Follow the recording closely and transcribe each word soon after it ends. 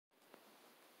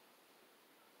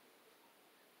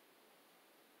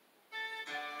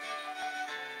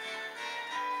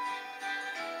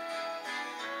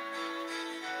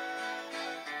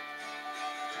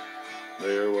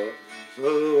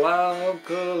Wild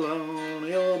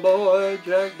Colonial Boy,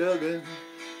 Jack Duggan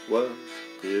was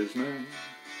his name.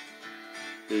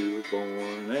 He was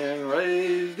born and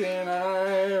raised in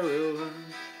Ireland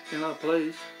in a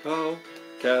place called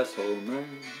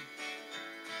Castlemaine.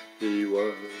 He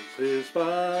was his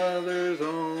father's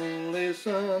only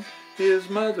son, his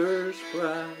mother's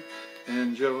pride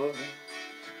and joy.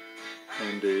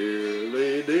 And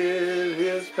dearly did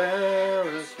his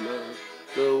parents love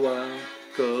the wild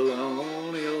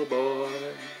colonial boy.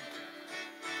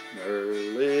 At an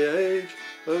early age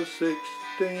of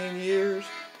 16 years,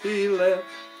 he left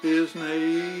his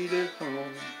native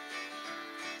home,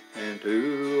 and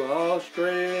to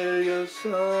Australia's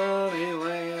sunny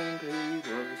land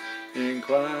he was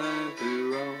inclined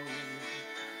to roam.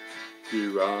 He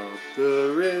robbed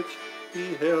the rich,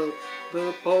 he helped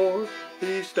the poor,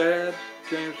 he stabbed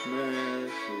James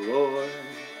McAvoy.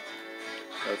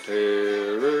 A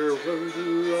terror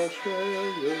to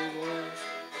Australia was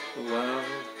the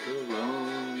wild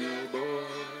colonial boy.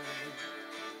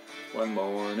 One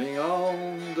morning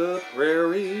on the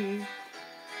prairie,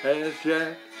 as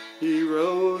Jack he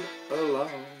rode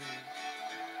along,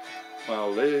 while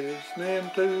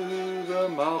listening to the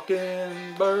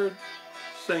mockingbird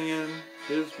singing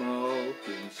his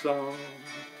mocking song.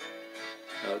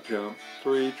 Out jumped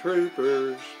 3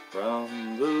 troopers from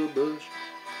the bush,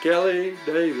 Kelly,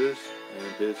 Davis,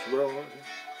 and Fitzroy,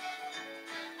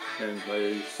 and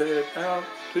they set out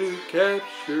to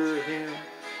capture him,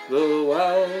 the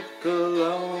wild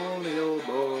colonial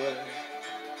boy.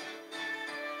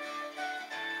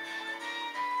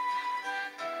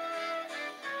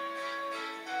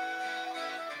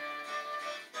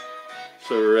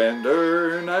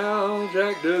 Surrender now,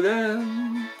 Jack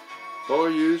Duggan,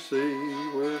 for you see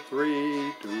we're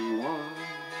 3-1.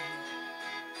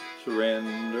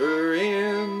 Surrender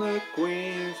in the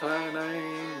Queen's high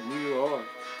name, you are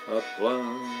a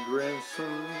plundering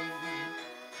son.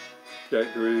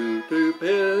 Jack drew 2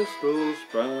 pistols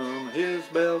from his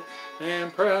belt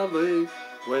and proudly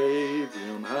waved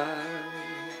them high.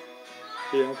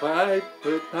 He'll fight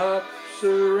but not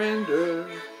surrender,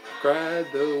 cried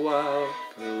the wild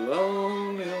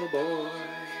colonial boy.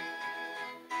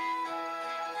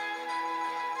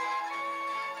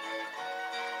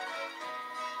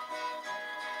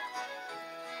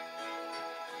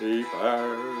 He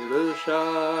fired a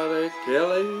shot at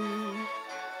Kelly,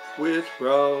 which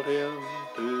brought him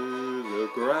to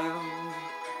the ground.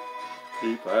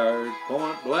 He fired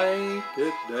point blank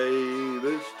at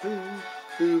Davis too,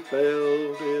 who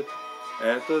felt it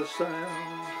at the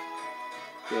sound.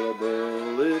 The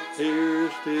bullet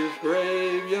pierced his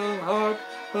brave young heart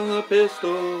from the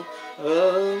pistol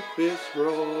of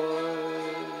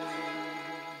Fitzroy.